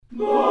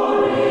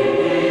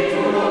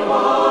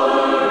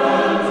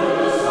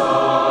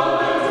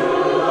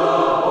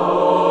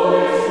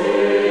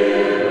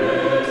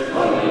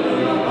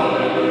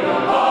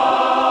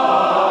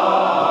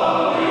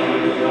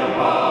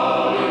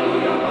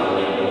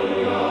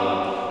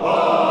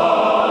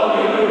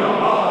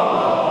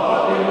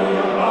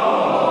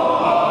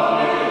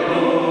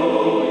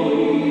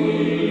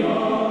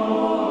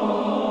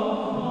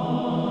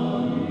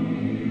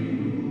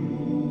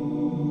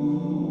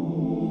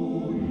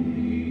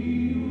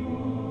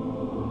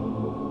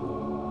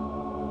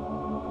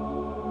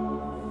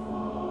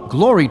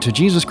Glory to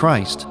Jesus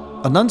Christ.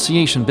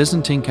 Annunciation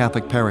Byzantine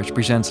Catholic Parish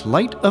presents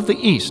Light of the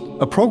East,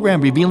 a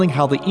program revealing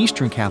how the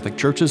Eastern Catholic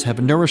Churches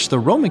have nourished the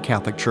Roman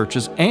Catholic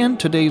Churches and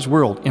today's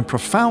world in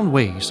profound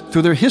ways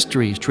through their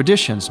histories,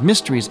 traditions,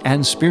 mysteries,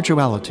 and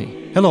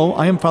spirituality. Hello,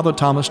 I am Father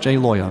Thomas J.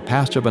 Loya,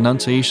 pastor of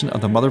Annunciation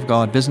of the Mother of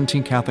God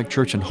Byzantine Catholic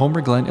Church in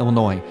Homer Glen,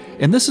 Illinois,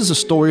 and this is a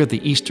story of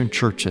the Eastern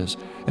Churches,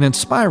 an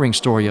inspiring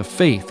story of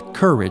faith,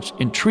 courage,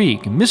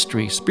 intrigue,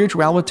 mystery,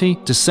 spirituality,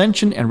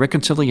 dissension, and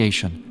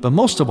reconciliation. But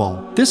most of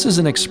all, this is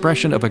an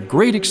expression of a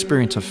great experience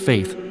of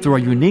faith through our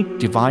unique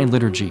divine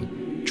liturgy.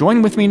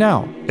 Join with me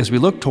now as we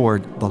look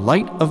toward the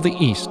Light of the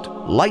East.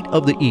 Light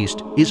of the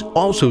East is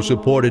also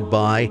supported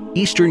by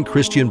Eastern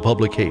Christian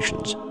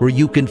Publications, where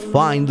you can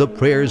find the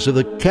prayers of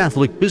the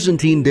Catholic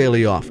Byzantine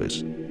Daily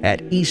Office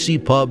at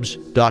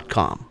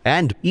ecpubs.com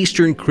and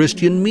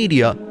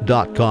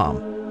easternchristianmedia.com,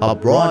 a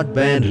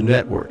broadband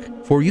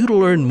network for you to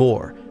learn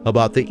more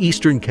about the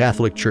Eastern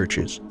Catholic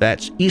Churches.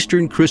 That's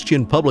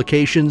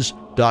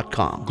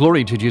easternchristianpublications.com.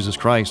 Glory to Jesus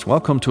Christ.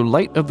 Welcome to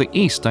Light of the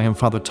East. I am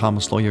Father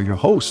Thomas Loya, your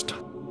host.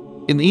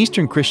 In the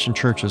Eastern Christian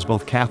Churches,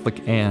 both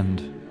Catholic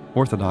and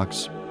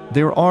Orthodox,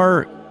 there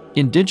are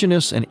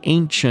indigenous and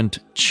ancient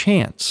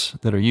chants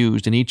that are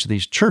used in each of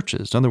these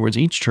churches. In other words,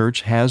 each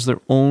church has their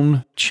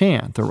own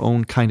chant, their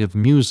own kind of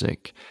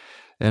music.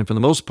 And for the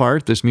most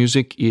part, this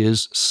music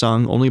is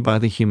sung only by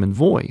the human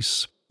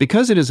voice.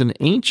 Because it is an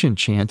ancient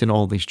chant in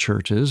all these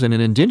churches and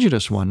an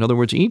indigenous one, in other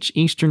words, each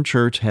Eastern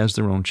church has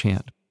their own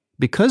chant.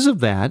 Because of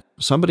that,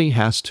 somebody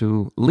has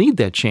to lead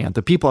that chant.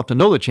 The people have to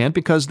know the chant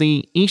because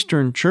the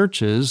Eastern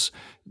churches,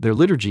 their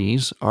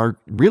liturgies, are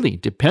really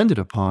dependent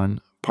upon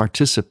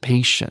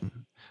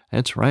participation.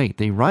 That's right.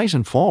 They rise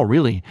and fall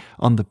really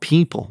on the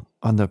people,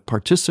 on the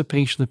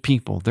participation of the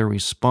people, their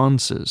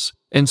responses.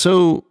 And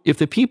so if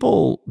the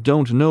people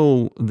don't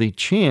know the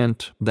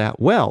chant that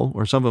well,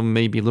 or some of them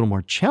may be a little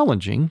more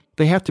challenging,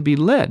 they have to be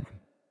led.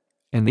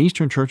 In the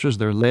Eastern churches,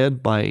 they're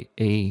led by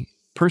a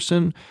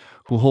person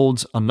who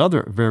holds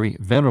another very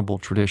venerable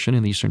tradition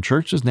in the Eastern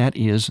churches, and that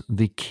is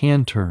the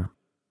cantor.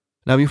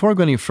 Now, before I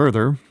go any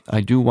further, I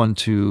do want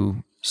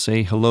to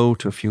say hello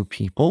to a few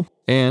people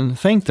and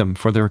thank them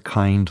for their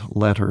kind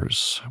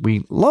letters.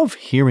 We love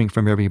hearing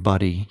from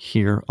everybody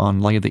here on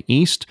Light of the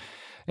East.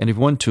 And if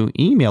you want to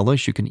email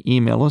us, you can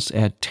email us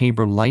at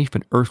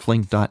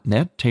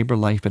taborlife@earthlink.net,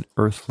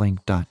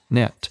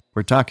 taborlife@earthlink.net.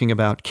 We're talking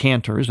about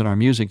cantors in our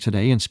music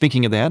today, and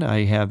speaking of that,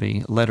 I have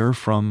a letter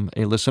from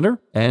a listener,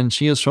 and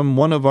she is from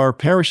one of our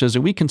parishes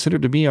that we consider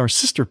to be our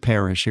sister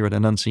parish here at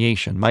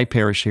Annunciation. My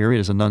parish here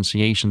is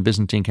Annunciation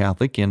Byzantine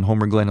Catholic in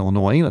Homer Glen,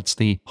 Illinois. That's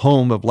the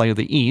home of Light of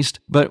the East.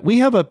 But we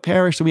have a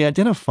parish that we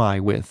identify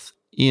with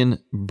in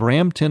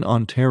Brampton,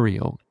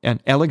 Ontario.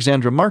 And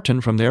Alexandra Martin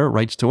from there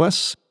writes to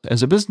us,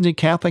 as a Byzantine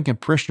Catholic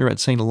and parishioner at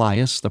St.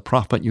 Elias, the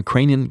Prophet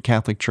Ukrainian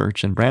Catholic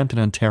Church in Brampton,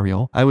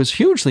 Ontario, I was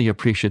hugely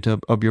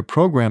appreciative of your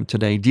program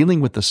today dealing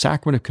with the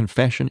sacrament of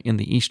confession in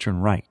the Eastern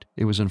Rite.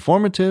 It was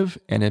informative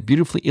and it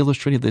beautifully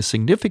illustrated the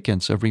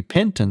significance of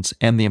repentance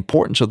and the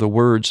importance of the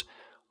words,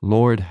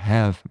 Lord,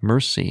 have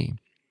mercy.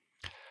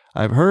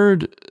 I've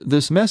heard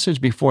this message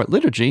before at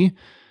liturgy,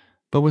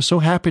 but was so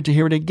happy to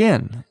hear it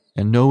again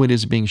and know it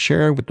is being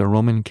shared with the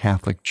Roman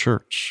Catholic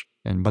Church.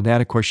 And by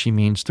that, of course, she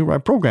means through our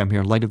program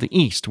here, Light of the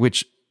East,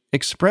 which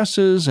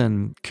expresses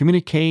and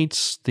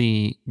communicates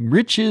the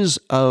riches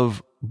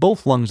of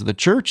both lungs of the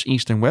Church,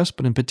 East and West,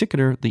 but in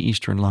particular, the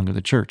Eastern lung of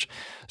the Church.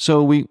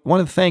 So we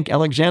want to thank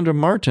Alexandra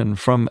Martin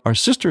from our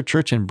sister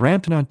church in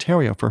Brampton,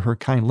 Ontario, for her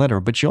kind letter.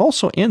 But she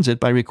also ends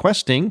it by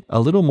requesting a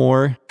little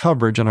more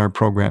coverage on our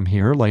program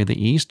here, Light of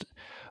the East,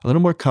 a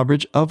little more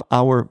coverage of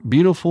our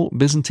beautiful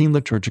Byzantine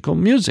liturgical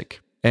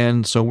music.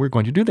 And so we're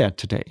going to do that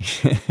today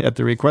at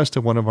the request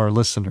of one of our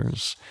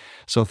listeners.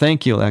 So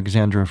thank you,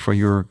 Alexandra, for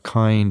your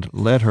kind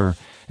letter.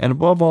 And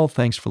above all,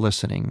 thanks for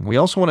listening. We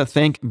also want to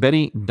thank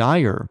Betty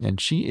Dyer, and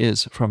she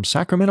is from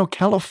Sacramento,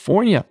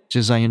 California. She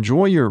says, I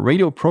enjoy your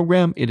radio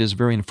program. It is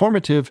very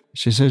informative.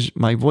 She says,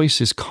 my voice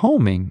is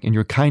calming and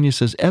your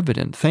kindness is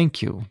evident.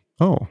 Thank you.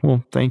 Oh,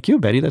 well, thank you,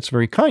 Betty. That's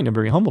very kind. I'm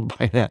very humbled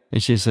by that.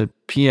 And she said,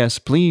 P.S.,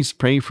 please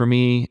pray for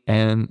me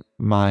and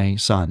my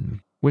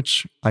son,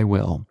 which I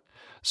will.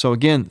 So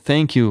again,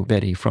 thank you,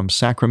 Betty, from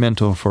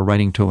Sacramento for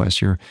writing to us,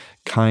 your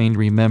kind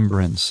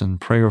remembrance and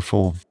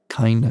prayerful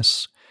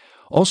kindness.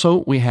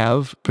 Also, we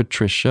have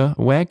Patricia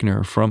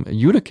Wagner from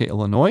Utica,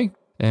 Illinois,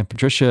 And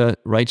Patricia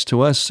writes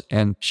to us,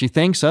 and she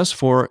thanks us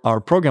for our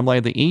program, Light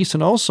of the East,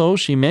 and also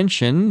she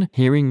mentioned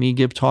hearing me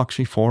give talks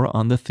before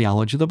on the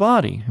theology of the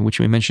body, which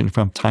we mentioned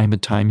from time to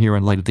time here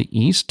on Light of the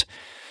East.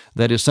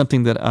 That is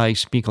something that I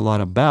speak a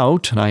lot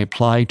about, and I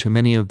apply to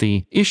many of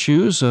the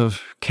issues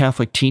of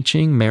Catholic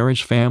teaching,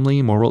 marriage,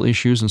 family, moral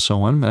issues, and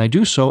so on. And I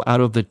do so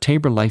out of the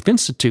Tabor Life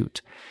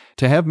Institute.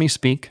 To have me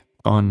speak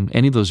on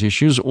any of those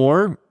issues,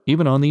 or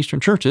even on the Eastern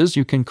churches,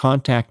 you can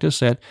contact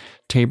us at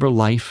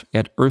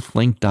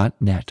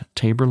taborlife@earthlink.net,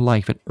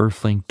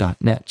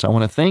 taborlife@earthlink.net. So I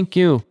want to thank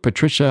you,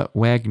 Patricia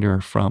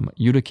Wagner from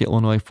Utica,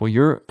 Illinois, for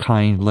your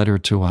kind letter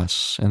to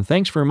us. And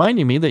thanks for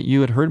reminding me that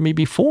you had heard me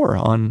before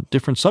on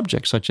different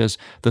subjects, such as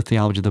the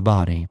theology of the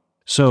body.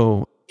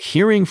 So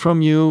hearing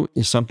from you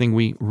is something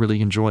we really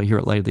enjoy here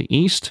at Light of the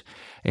East.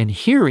 And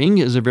hearing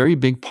is a very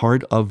big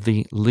part of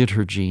the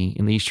liturgy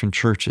in the Eastern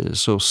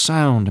churches. So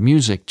sound,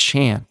 music,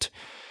 chant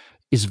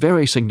is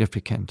very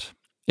significant.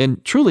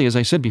 And truly, as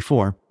I said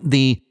before,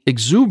 the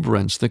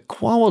exuberance, the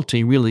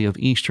quality really of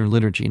Eastern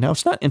liturgy. Now,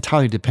 it's not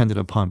entirely dependent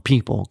upon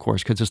people, of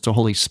course, because it's the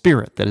Holy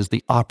Spirit that is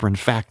the operant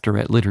factor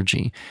at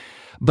liturgy.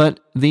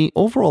 But the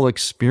overall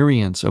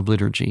experience of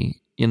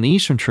liturgy in the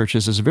Eastern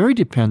churches is very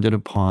dependent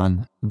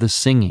upon the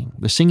singing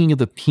of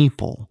the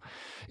people.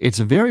 It's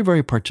very,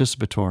 very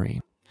participatory.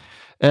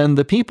 And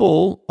the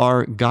people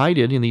are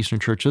guided in the Eastern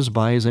churches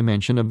by, as I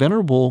mentioned, a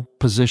venerable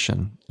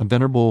position, a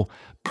venerable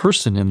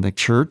person in the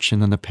church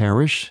and in the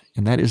parish,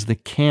 and that is the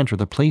cantor,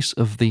 the place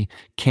of the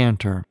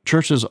cantor.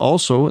 Churches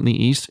also in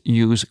the East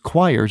use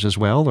choirs as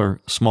well,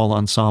 or small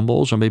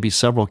ensembles, or maybe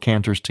several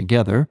cantors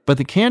together. But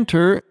the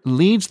cantor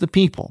leads the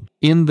people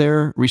in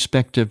their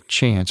respective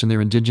chants, in their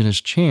indigenous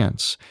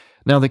chants.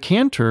 Now, the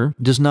cantor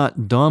does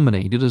not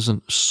dominate. It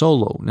doesn't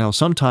solo. Now,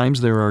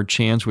 sometimes there are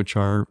chants which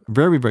are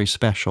very, very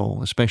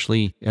special,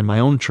 especially in my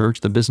own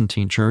church, the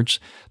Byzantine church.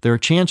 There are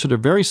chants that are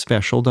very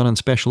special, done on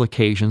special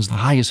occasions, the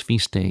highest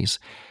feast days.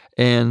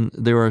 And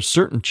there are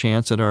certain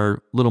chants that are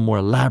a little more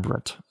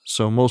elaborate,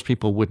 so most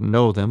people wouldn't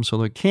know them. So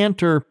the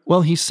cantor,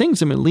 well, he sings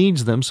them and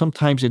leads them.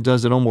 Sometimes he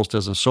does it almost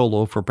as a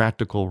solo for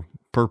practical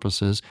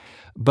purposes.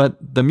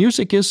 But the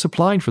music is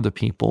supplied for the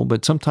people,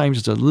 but sometimes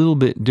it's a little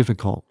bit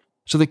difficult.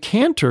 So the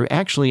cantor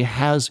actually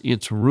has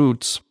its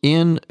roots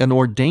in an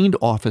ordained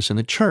office in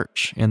the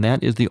church, and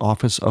that is the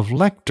office of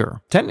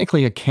lector.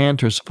 Technically, a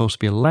cantor is supposed to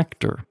be a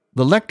lector.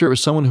 The lector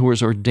is someone who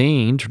was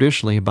ordained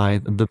traditionally by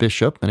the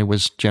bishop, and it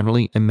was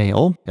generally a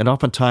male. And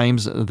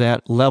oftentimes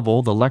that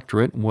level, the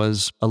lectorate,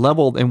 was a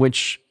level in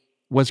which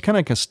was kind of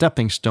like a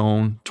stepping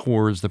stone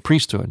towards the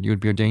priesthood. You would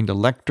be ordained a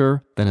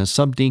lector, then a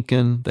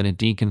subdeacon, then a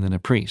deacon, then a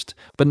priest.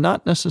 But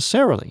not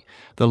necessarily.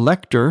 The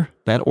lector,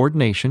 that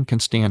ordination,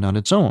 can stand on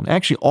its own.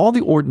 Actually, all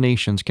the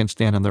ordinations can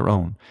stand on their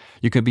own.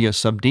 You could be a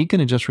subdeacon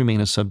and just remain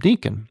a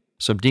subdeacon.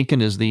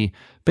 Subdeacon is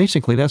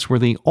basically that's where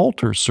the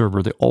altar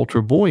server, the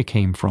altar boy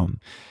came from.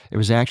 It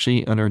was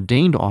actually an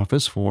ordained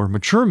office for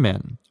mature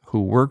men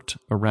who worked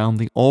around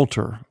the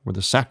altar, were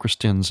the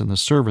sacristans and the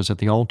servers at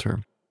the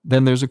altar.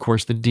 Then there's, of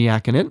course, the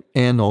diaconate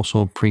and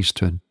also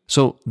priesthood.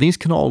 So these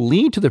can all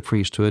lead to the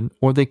priesthood,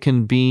 or they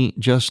can be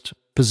just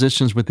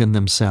positions within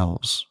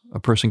themselves. A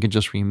person can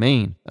just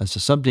remain as a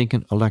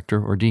subdeacon, a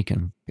lector, or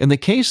deacon. In the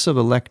case of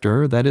a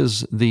lector, that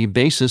is the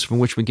basis from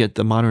which we get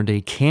the modern-day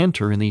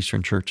cantor in the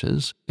Eastern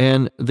churches.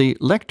 And the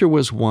lector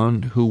was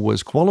one who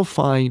was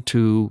qualified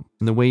to,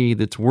 and the way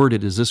that's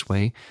worded is this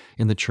way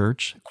in the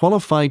church,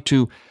 qualified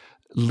to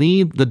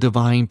lead the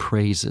divine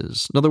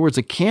praises. In other words,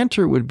 a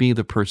cantor would be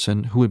the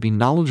person who would be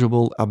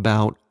knowledgeable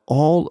about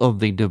all of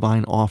the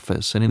divine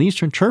office. And in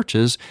Eastern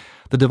churches,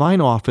 the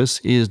divine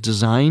office is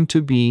designed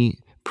to be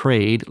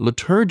prayed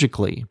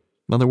liturgically.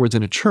 In other words,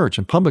 in a church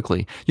and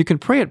publicly. You can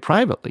pray it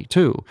privately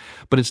too,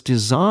 but it's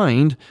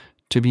designed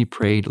to be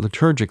prayed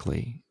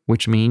liturgically,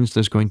 which means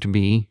there's going to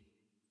be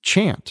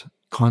chant,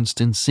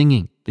 constant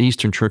singing. The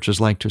Eastern churches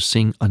like to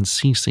sing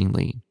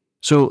unceasingly.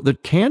 So the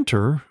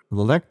cantor,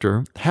 the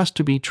lector, has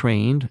to be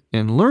trained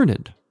and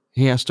learned.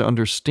 He has to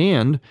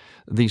understand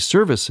the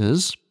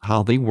services,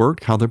 how they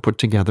work, how they're put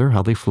together,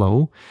 how they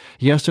flow.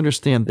 He has to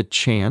understand the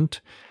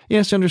chant. He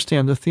has to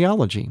understand the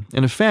theology.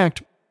 And in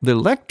fact, the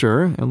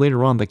lector, and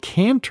later on the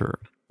cantor,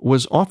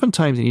 was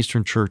oftentimes in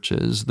Eastern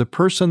churches the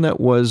person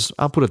that was,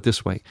 I'll put it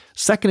this way,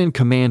 second in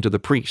command to the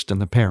priest in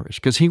the parish,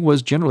 because he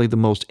was generally the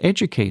most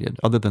educated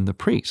other than the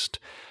priest,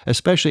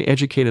 especially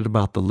educated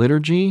about the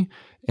liturgy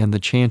and the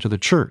chant of the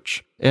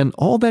church. And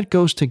all that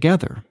goes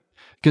together,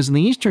 because in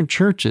the Eastern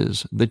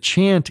churches, the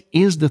chant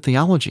is the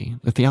theology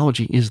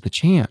is the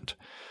chant.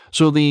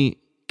 So the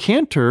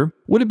cantor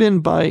would have been,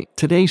 by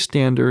today's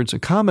standards, a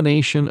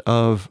combination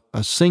of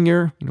a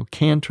singer,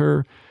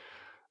 cantor,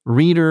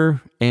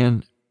 reader,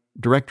 and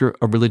director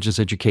of religious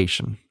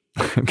education.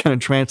 I'm kind of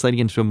translating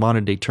into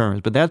modern day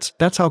terms, but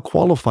that's how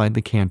qualified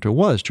the cantor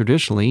was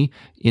traditionally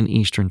in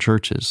Eastern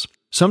churches.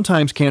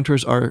 Sometimes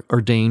cantors are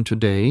ordained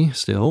today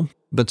still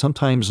but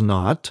sometimes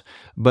not.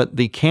 But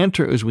the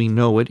cantor, as we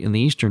know it in the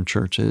Eastern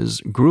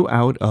churches, grew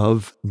out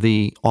of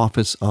the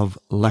office of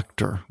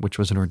lector, which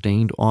was an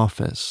ordained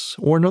office,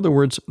 or in other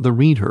words, the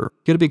reader.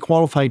 You had to be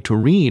qualified to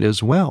read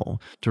as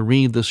well, to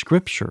read the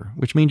Scripture,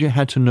 which means you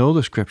had to know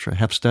the Scripture,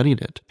 have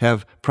studied it,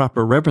 have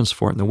proper reverence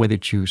for it in the way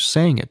that you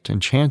sang it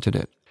and chanted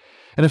it.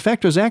 And in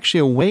fact, there's actually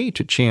a way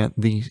to chant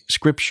the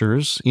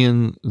Scriptures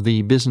in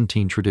the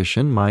Byzantine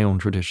tradition, my own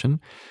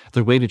tradition,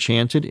 the way to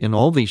chant it in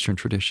all the Eastern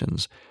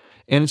traditions.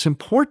 And it's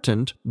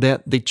important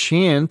that the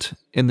chant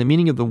and the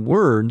meaning of the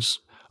words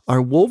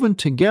are woven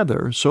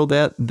together so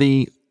that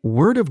the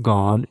Word of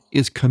God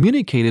is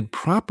communicated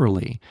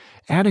properly,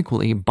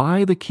 adequately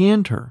by the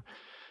cantor.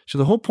 So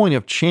the whole point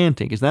of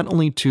chanting is not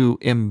only to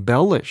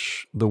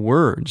embellish the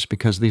words,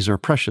 because these are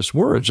precious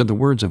words, are the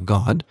words of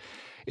God,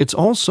 it's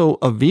also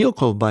a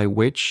vehicle by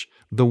which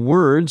the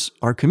words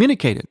are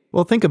communicated.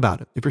 Well, think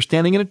about it. If you're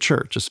standing in a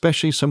church,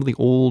 especially some of the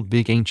old,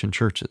 big, ancient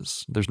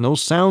churches, there's no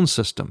sound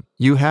system.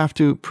 You have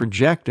to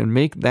project and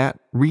make that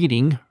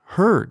reading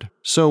heard.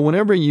 So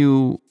whenever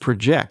you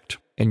project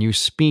and you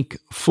speak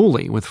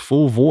fully with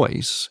full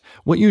voice,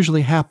 what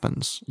usually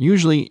happens?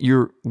 Usually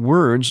your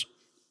words,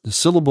 the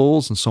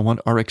syllables and so on,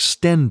 are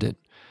extended.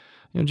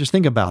 Just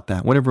think about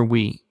that. Whenever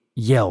we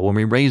yell, when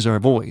we raise our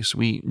voice,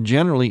 we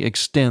generally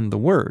extend the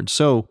words.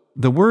 So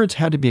the words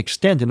had to be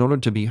extended in order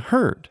to be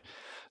heard.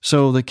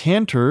 So the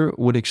cantor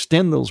would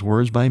extend those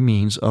words by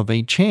means of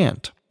a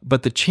chant.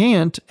 But the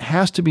chant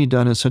has to be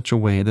done in such a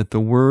way that the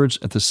words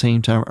at the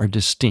same time are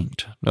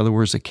distinct. In other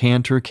words, the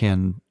cantor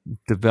can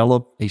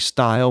develop a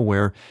style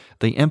where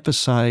they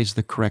emphasize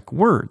the correct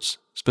words,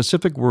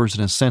 specific words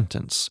in a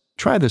sentence.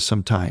 Try this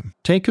sometime.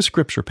 Take a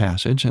scripture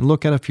passage and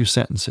look at a few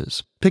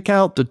sentences. Pick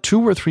out the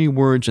 2 or 3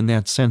 words in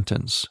that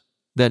sentence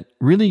that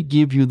really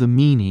give you the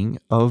meaning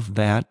of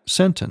that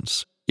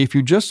sentence. If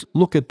you just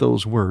look at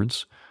those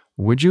words,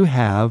 would you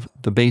have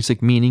the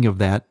basic meaning of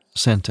that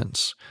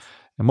sentence?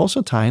 And most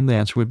of the time, the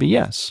answer would be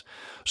yes.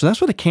 So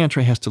that's what the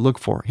cantor has to look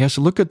for. He has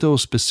to look at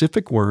those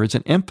specific words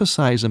and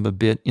emphasize them a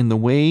bit in the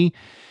way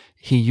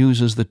he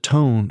uses the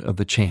tone of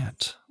the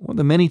chant. One of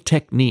the many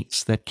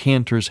techniques that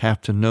cantors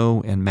have to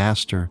know and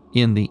master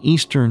in the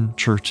Eastern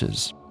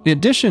churches. In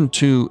addition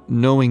to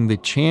knowing the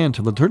chant,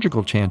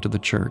 liturgical chant of the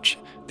church,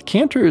 the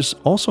cantors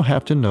also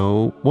have to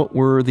know what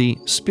were the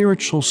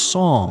spiritual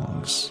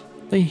songs,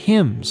 the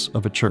hymns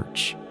of a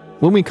church.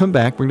 When we come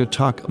back, we're going to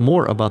talk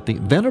more about the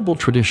venerable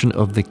tradition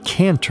of the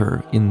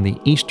cantor in the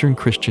Eastern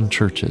Christian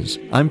churches.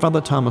 I'm Father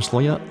Thomas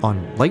Loya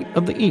on Light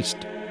of the East.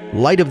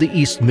 Light of the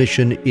East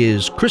mission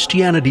is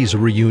Christianity's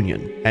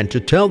reunion, and to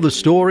tell the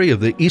story of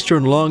the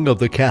Eastern lung of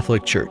the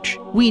Catholic Church,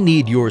 we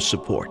need your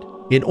support.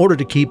 In order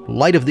to keep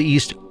Light of the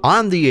East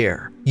on the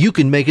air, you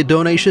can make a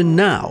donation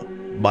now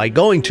by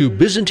going to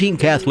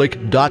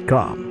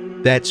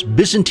ByzantineCatholic.com. That's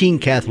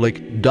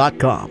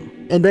ByzantineCatholic.com.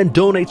 And then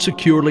donate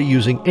securely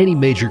using any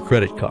major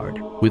credit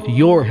card. With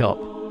your help,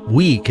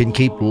 we can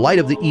keep Light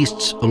of the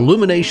East's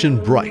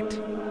illumination bright.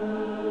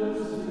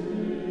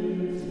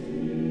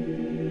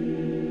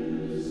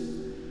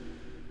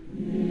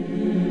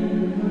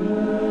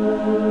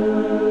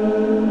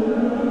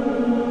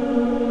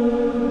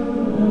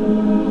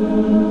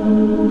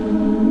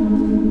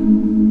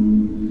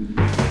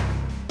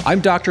 I'm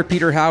Dr.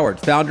 Peter Howard,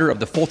 founder of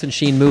the Fulton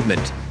Sheen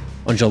Movement.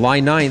 On July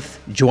 9th,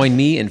 join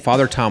me and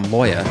Father Tom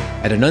Loya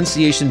at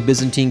Annunciation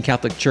Byzantine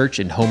Catholic Church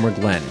in Homer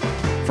Glen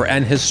for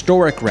an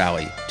historic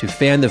rally to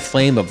fan the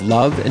flame of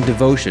love and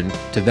devotion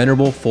to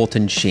Venerable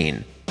Fulton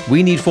Sheen.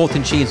 We need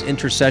Fulton Sheen's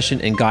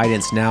intercession and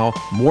guidance now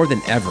more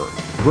than ever.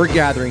 We're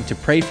gathering to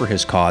pray for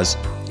his cause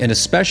and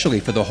especially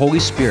for the Holy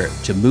Spirit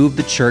to move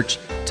the Church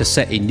to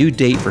set a new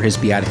date for his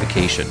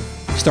beatification.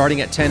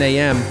 Starting at 10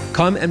 a.m.,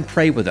 come and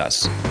pray with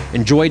us.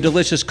 Enjoy a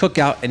delicious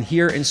cookout and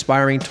hear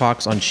inspiring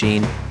talks on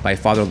Sheen by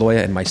Father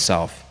Loya and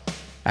myself.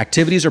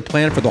 Activities are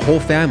planned for the whole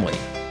family.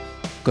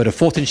 Go to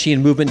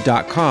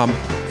FultonSheenMovement.com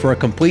for a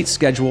complete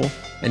schedule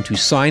and to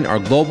sign our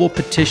global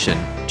petition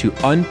to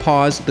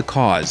unpause the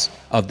cause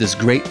of this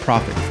great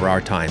prophet for our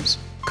times.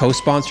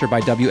 Co-sponsored by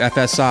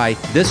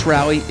WFSI, this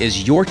rally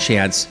is your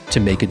chance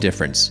to make a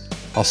difference.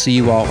 I'll see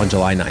you all on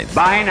July 9th.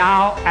 Bye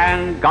now,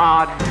 and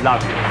God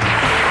love you.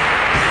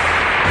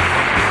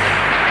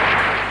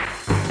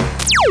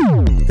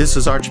 This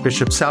is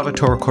Archbishop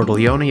Salvatore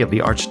Cordileone of the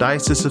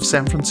Archdiocese of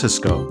San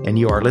Francisco, and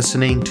you are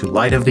listening to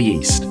Light of the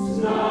East.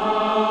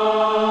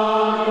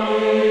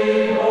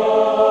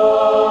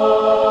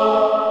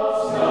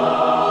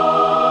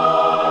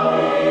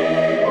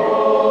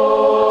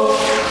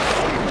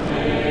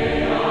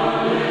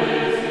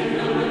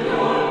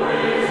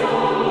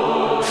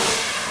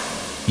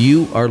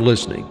 You are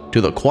listening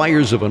to the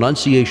choirs of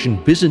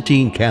Annunciation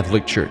Byzantine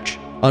Catholic Church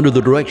under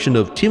the direction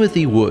of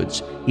Timothy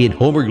Woods in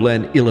Homer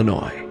Glen,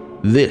 Illinois.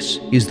 This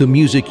is the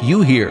music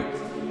you hear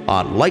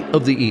on Light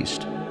of the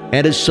East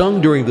and is sung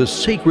during the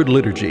sacred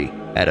liturgy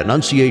at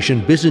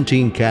Annunciation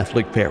Byzantine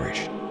Catholic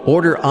Parish.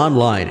 Order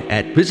online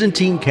at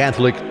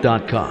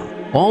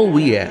ByzantineCatholic.com. All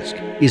we ask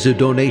is a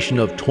donation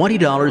of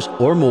 $20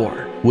 or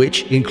more,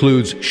 which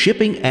includes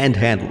shipping and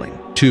handling,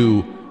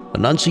 to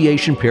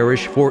Annunciation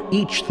Parish for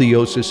each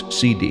Theosis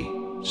CD.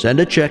 Send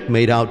a check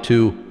made out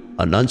to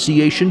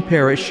Annunciation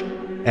Parish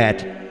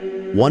at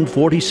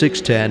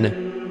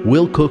 14610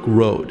 Wilcook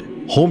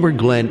Road, Homer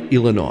Glen,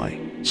 Illinois,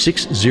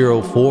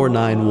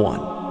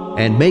 60491.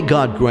 And may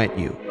God grant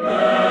you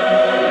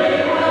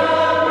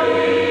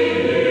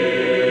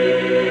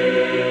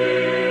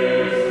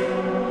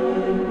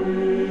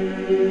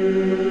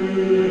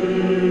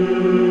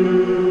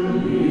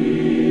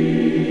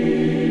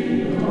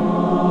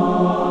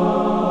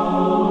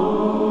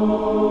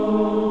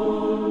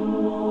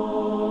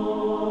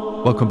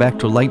Welcome back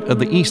to Light of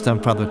the East. I'm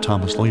Father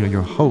Thomas Loya,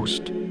 your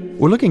host.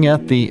 We're looking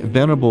at the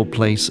venerable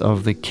place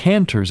of the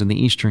Cantors in the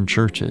Eastern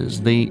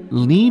churches. They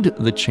lead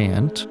the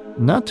chant,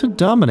 not to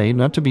dominate,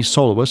 not to be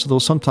soloists, although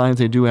sometimes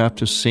they do have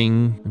to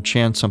sing or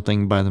chant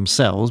something by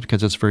themselves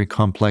because it's very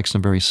complex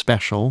and very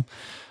special.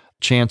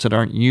 Chants that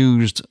aren't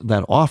used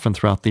that often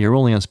throughout the year,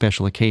 only on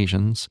special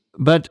occasions.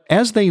 But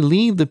as they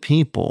lead the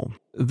people,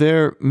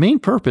 their main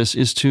purpose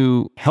is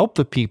to help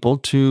the people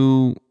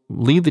to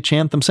lead the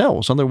chant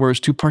themselves. In other words,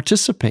 to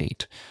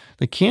participate.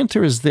 The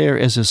cantor is there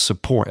as a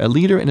support, a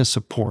leader and a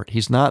support.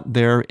 He's not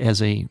there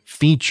as a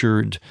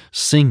featured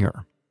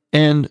singer.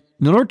 And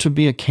in order to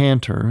be a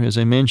cantor, as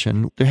I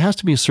mentioned, there has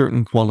to be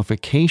certain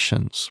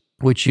qualifications,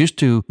 which used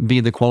to be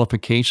the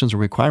qualifications or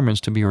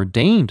requirements to be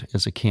ordained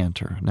as a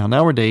cantor. Now,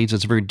 nowadays,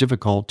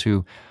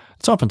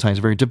 it's oftentimes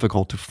very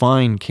difficult to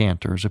find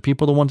cantors or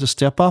people that want to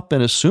step up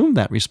and assume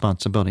that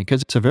responsibility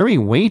because it's a very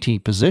weighty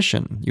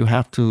position. You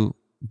have to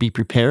be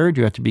prepared,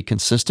 you have to be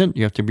consistent,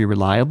 you have to be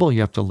reliable,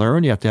 you have to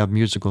learn, you have to have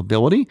musical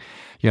ability,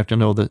 you have to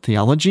know the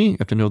theology, you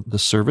have to know the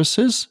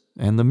services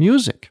and the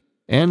music,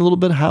 and a little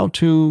bit how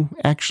to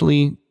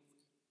actually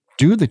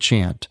do the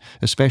chant,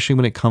 especially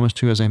when it comes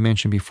to, as I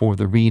mentioned before,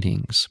 the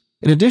readings.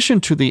 In addition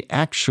to the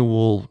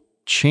actual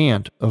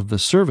chant of the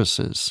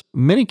services,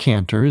 many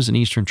cantors in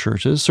Eastern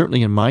churches,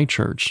 certainly in my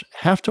church,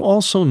 have to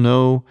also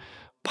know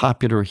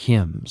popular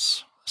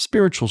hymns,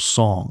 spiritual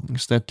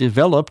songs that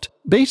developed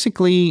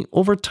basically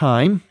over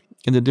time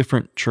in the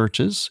different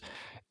churches,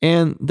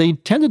 and they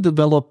tend to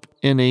develop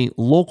in a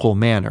local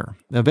manner.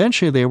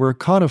 Eventually they were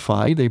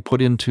codified, they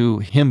put into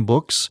hymn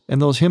books,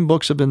 and those hymn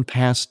books have been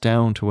passed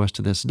down to us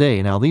to this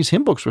day. Now, these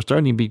hymn books were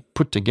starting to be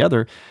put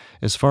together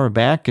as far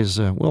back as,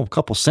 a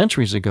couple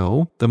centuries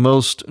ago. The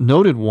most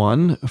noted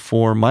one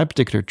for my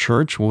particular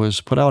church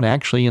was put out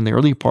actually in the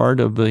early part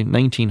of the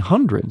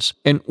 1900s.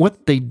 And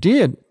what they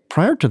did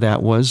prior to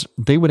that was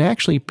they would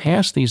actually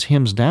pass these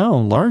hymns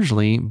down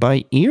largely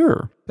by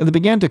ear. And they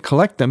began to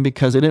collect them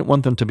because they didn't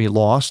want them to be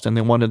lost and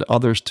they wanted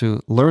others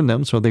to learn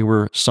them, so they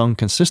were sung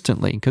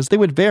consistently because they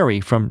would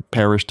vary from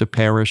parish to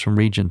parish, from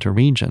region to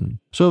region.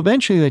 So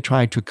eventually they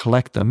tried to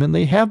collect them, and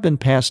they have been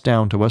passed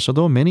down to us,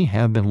 although many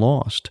have been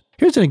lost.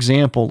 Here's an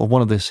example of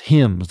one of these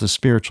hymns, the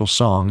spiritual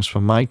songs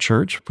from my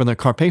church, from the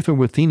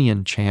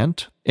Carpatho-Ruthenian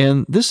chant.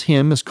 And this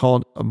hymn is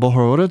called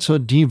Bohorodica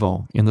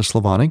Divo in the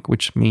Slavonic,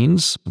 which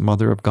means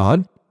Mother of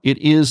God. It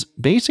is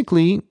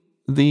basically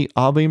the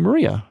Ave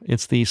Maria.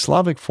 It's the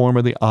Slavic form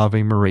of the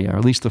Ave Maria, or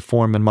at least the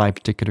form in my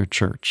particular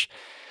church.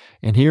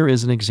 And here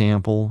is an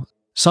example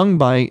sung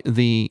by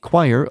the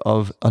choir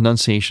of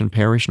Annunciation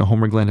Parish in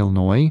Homer Glen,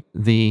 Illinois,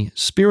 the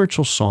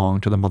spiritual song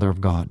to the Mother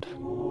of God.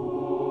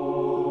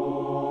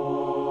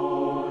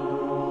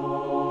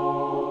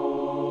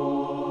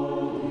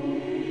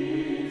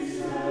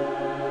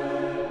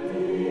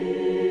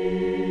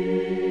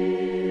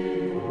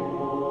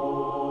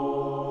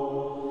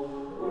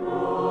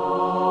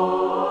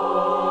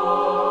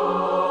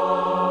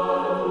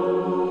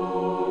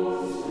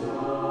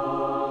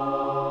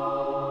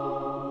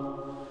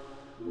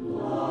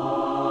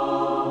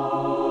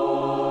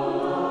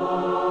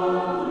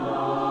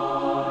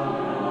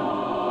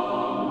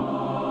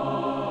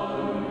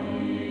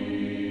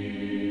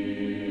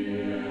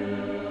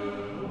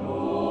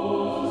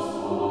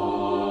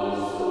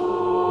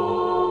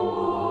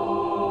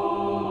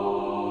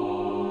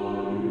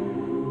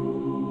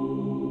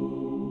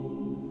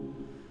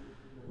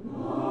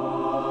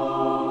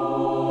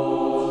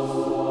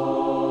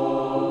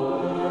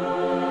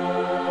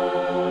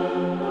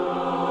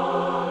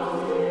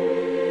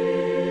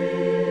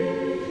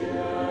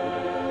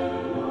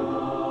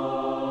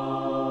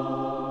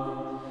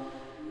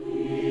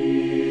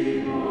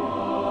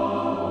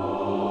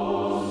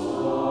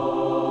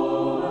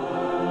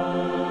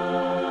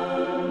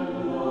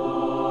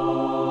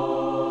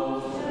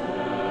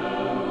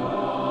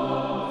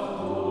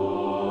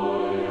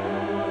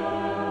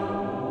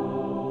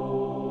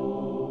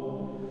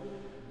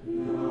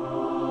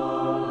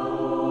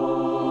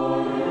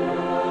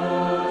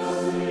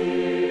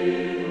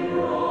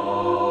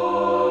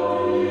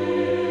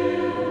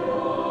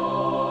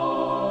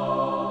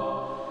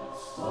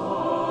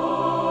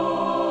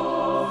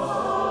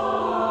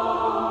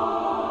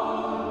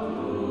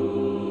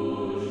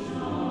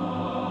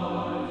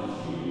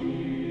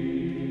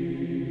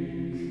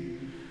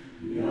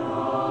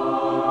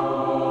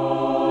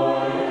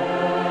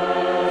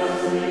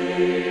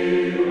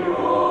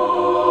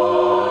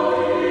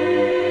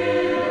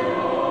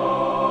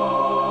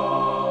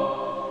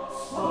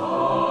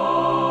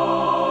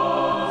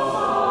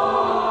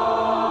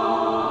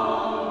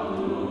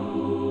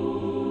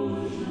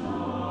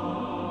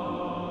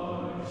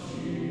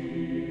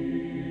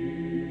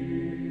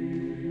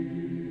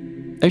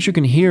 As you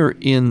can hear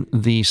in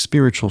the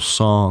spiritual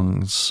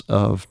songs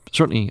of,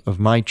 certainly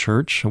of my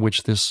church,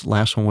 which this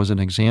last one was an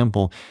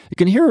example, you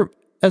can hear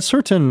a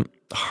certain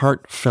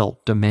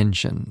heartfelt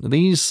dimension.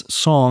 These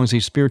songs,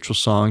 these spiritual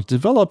songs,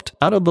 developed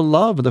out of the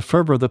love and the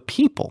fervor of the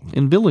people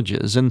in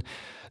villages, and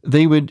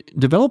they would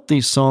develop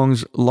these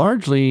songs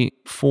largely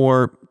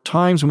for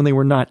times when they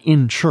were not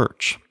in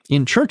church.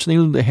 In church, they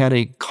knew they had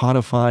a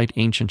codified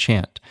ancient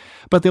chant,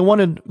 but they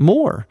wanted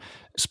more,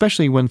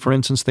 especially when, for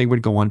instance, they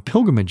would go on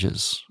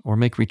pilgrimages or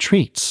make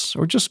retreats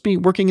or just be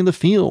working in the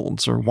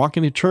fields or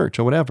walking to church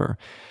or whatever.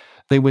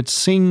 They would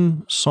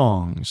sing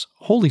songs,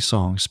 holy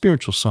songs,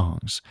 spiritual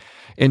songs.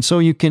 And so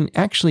you can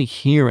actually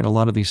hear in a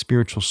lot of these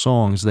spiritual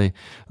songs the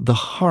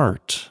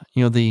heart,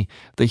 the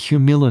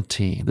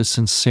humility, the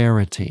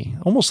sincerity,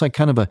 almost like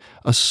kind of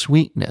a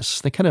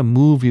sweetness. They kind of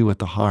move you at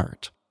the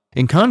heart.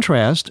 In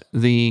contrast,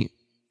 the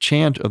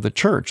chant of the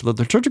church, the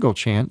liturgical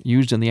chant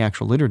used in the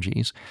actual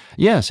liturgies,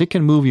 yes, it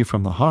can move you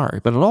from the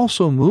heart, but it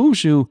also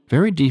moves you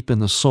very deep in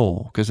the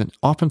soul, because it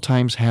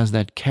oftentimes has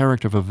that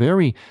character of a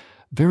very,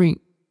 very,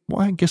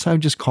 well, I guess I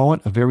would just call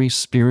it a very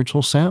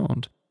spiritual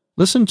sound.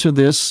 Listen to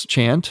this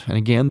chant, and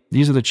again,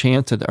 these are the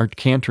chants that our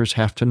cantors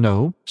have to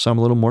know, some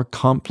a little more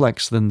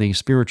complex than the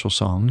spiritual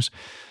songs.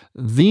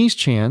 These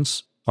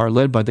chants are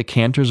led by the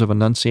Cantors of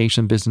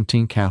Annunciation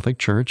Byzantine Catholic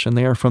Church, and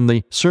they are from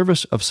the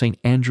service of St.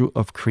 Andrew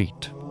of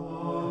Crete.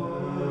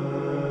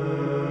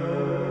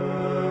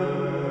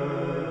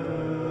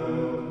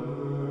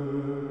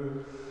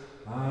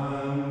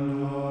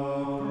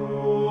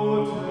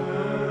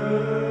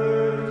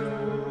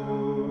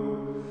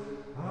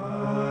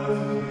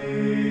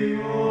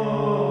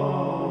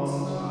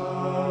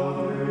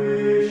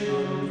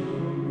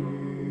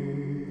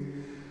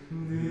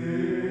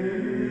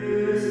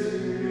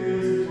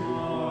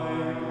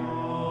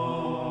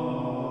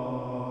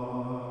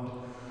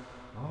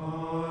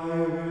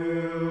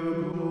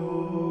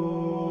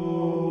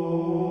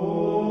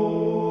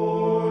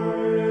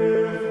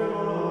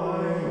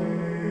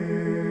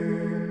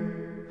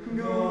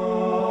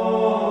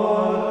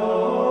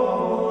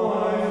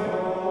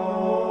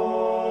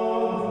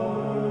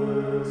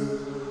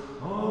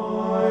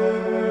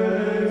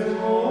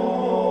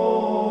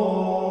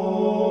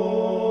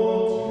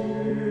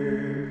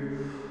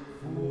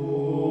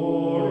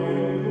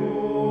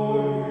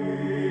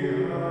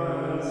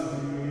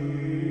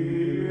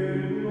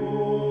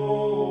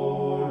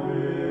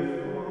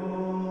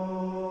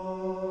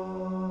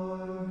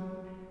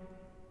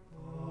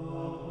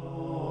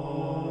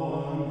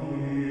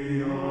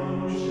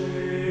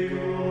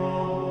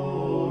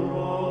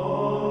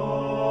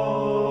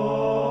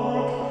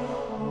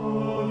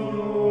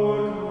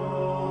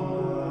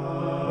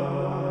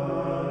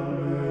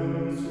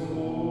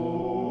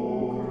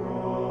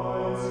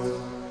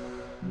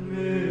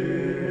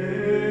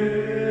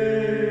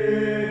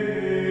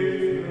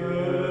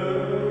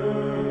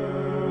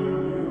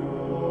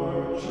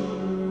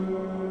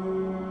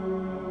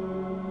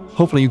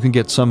 Hopefully you can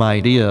get some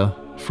idea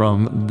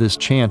from this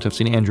chant of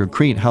St. Andrew of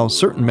Crete how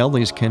certain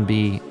melodies can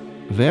be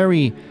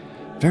very,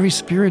 very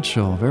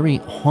spiritual, very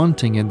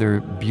haunting in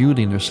their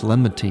beauty and their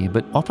solemnity,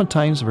 but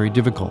oftentimes very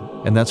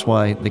difficult. And that's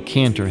why the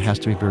cantor has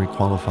to be very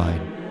qualified.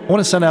 I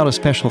want to send out a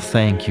special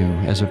thank you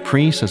as a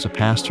priest, as a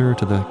pastor,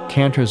 to the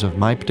cantors of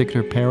my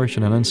particular parish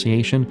and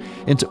Annunciation,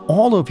 and to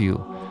all of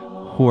you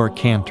who are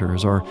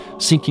cantors or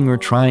seeking or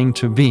trying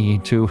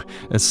to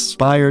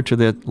aspire to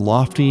that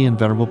lofty and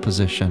venerable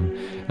position.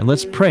 And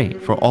let's pray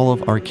for all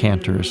of our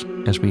cantors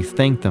as we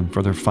thank them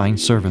for their fine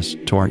service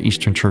to our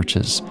Eastern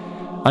churches.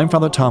 I'm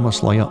Father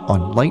Thomas Loya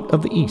on Light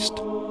of the East.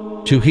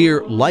 To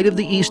hear Light of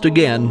the East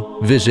again,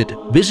 visit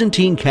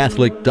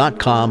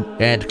ByzantineCatholic.com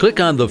and click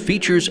on the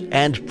Features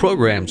and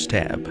Programs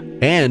tab.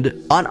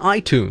 And on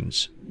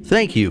iTunes.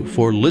 Thank you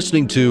for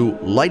listening to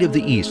Light of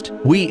the East.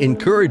 We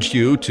encourage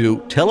you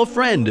to tell a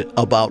friend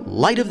about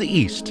Light of the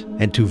East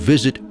and to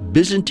visit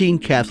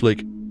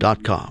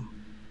ByzantineCatholic.com.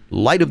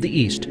 Light of the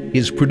East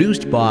is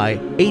produced by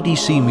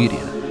ADC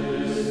Media.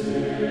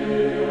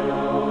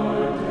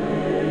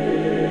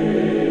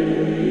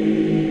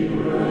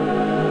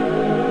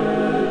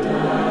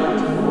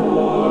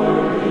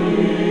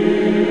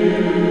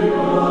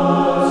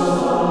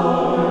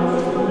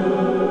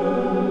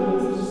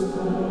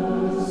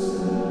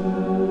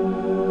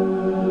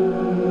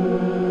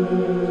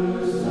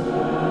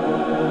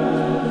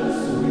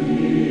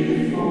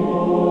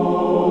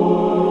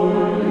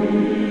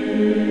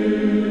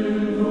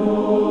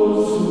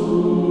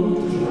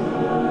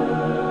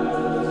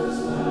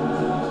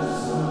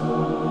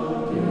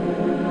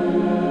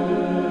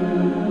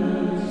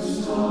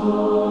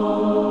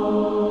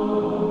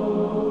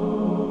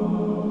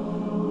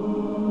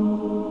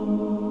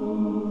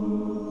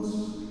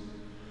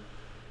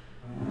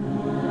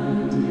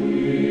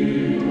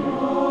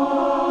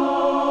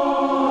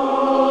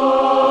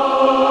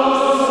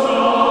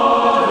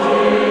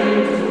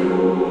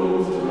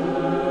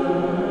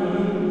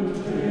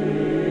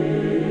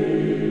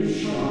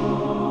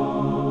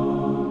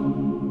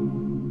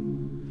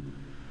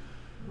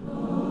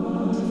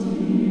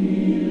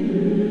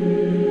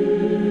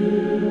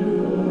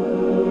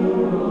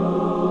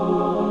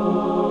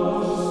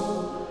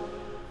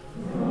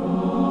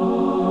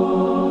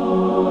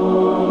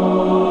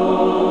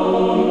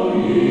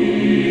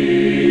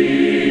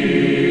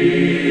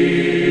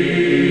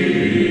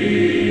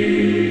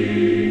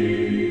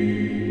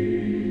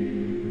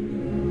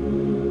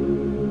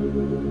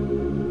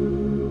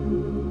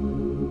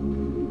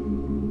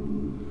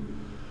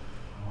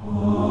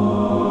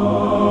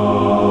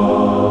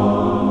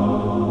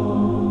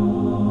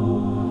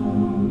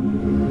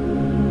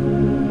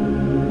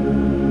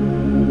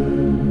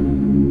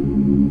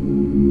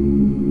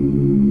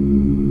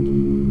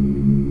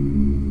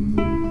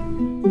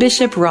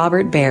 Bishop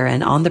Robert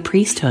Barron on the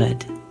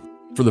priesthood.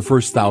 For the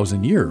first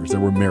 1,000 years, there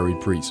were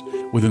married priests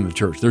within the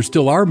church. There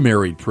still are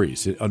married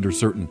priests under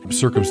certain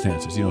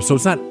circumstances, so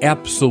it's not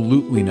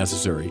absolutely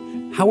necessary.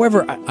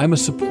 However, I'm a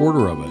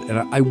supporter of it,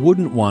 and I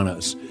wouldn't want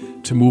us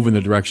to move in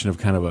the direction of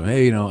kind of a,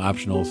 hey,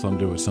 optional, some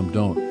do it, some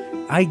don't.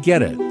 I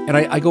get it. And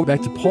I go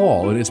back to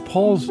Paul, and it's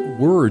Paul's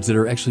words that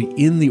are actually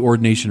in the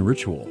ordination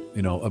ritual,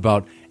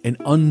 about an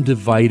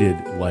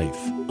undivided life,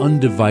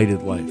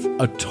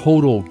 a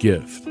total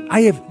gift.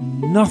 I have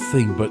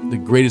nothing but the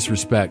greatest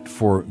respect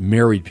for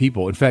married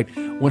people. In fact,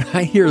 when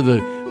I hear the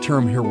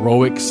term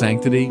heroic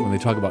sanctity, when they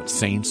talk about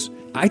saints,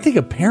 I think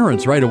of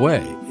parents right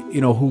away,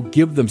 who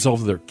give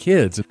themselves to their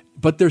kids.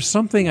 But there's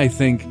something, I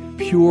think,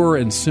 pure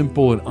and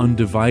simple and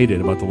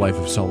undivided about the life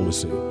of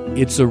celibacy.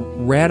 It's a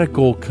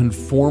radical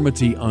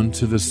conformity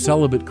unto the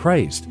celibate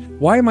Christ.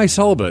 Why am I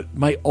celibate?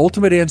 My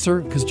ultimate answer,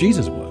 because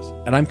Jesus was,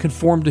 and I'm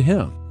conformed to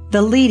him.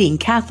 The leading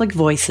Catholic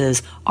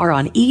voices are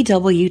on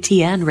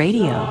EWTN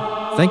Radio.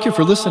 Thank you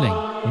for listening.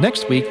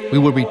 Next week, we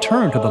will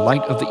return to the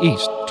Light of the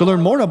East. To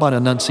learn more about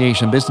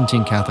Annunciation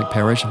Byzantine Catholic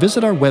Parish,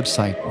 visit our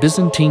website,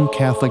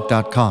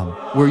 ByzantineCatholic.com,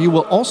 where you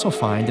will also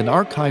find an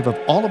archive of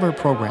all of our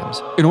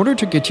programs. In order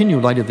to continue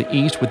Light of the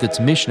East with its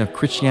mission of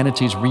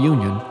Christianity's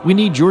reunion, we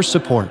need your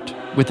support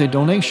with a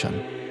donation.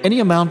 Any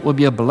amount will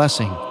be a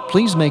blessing.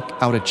 Please make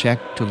out a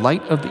check to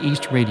Light of the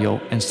East Radio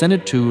and send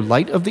it to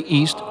Light of the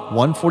East,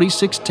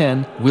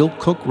 14610 Will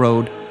Cook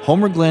Road,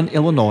 Homer Glen,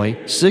 Illinois,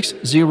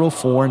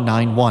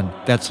 60491.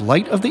 That's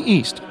Light of the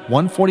East,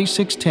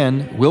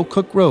 14610 Will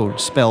Cook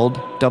Road, spelled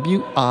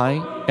WILL-COOK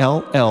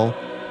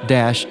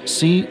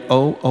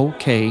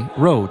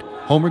Road,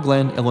 Homer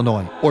Glen,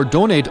 Illinois. Or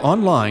donate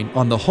online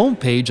on the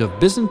homepage of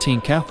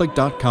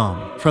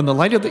ByzantineCatholic.com. From the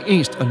Light of the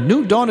East, a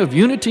new dawn of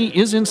unity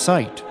is in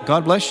sight.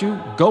 God bless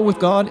you, go with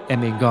God,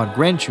 and may God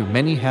grant you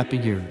many happy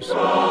years.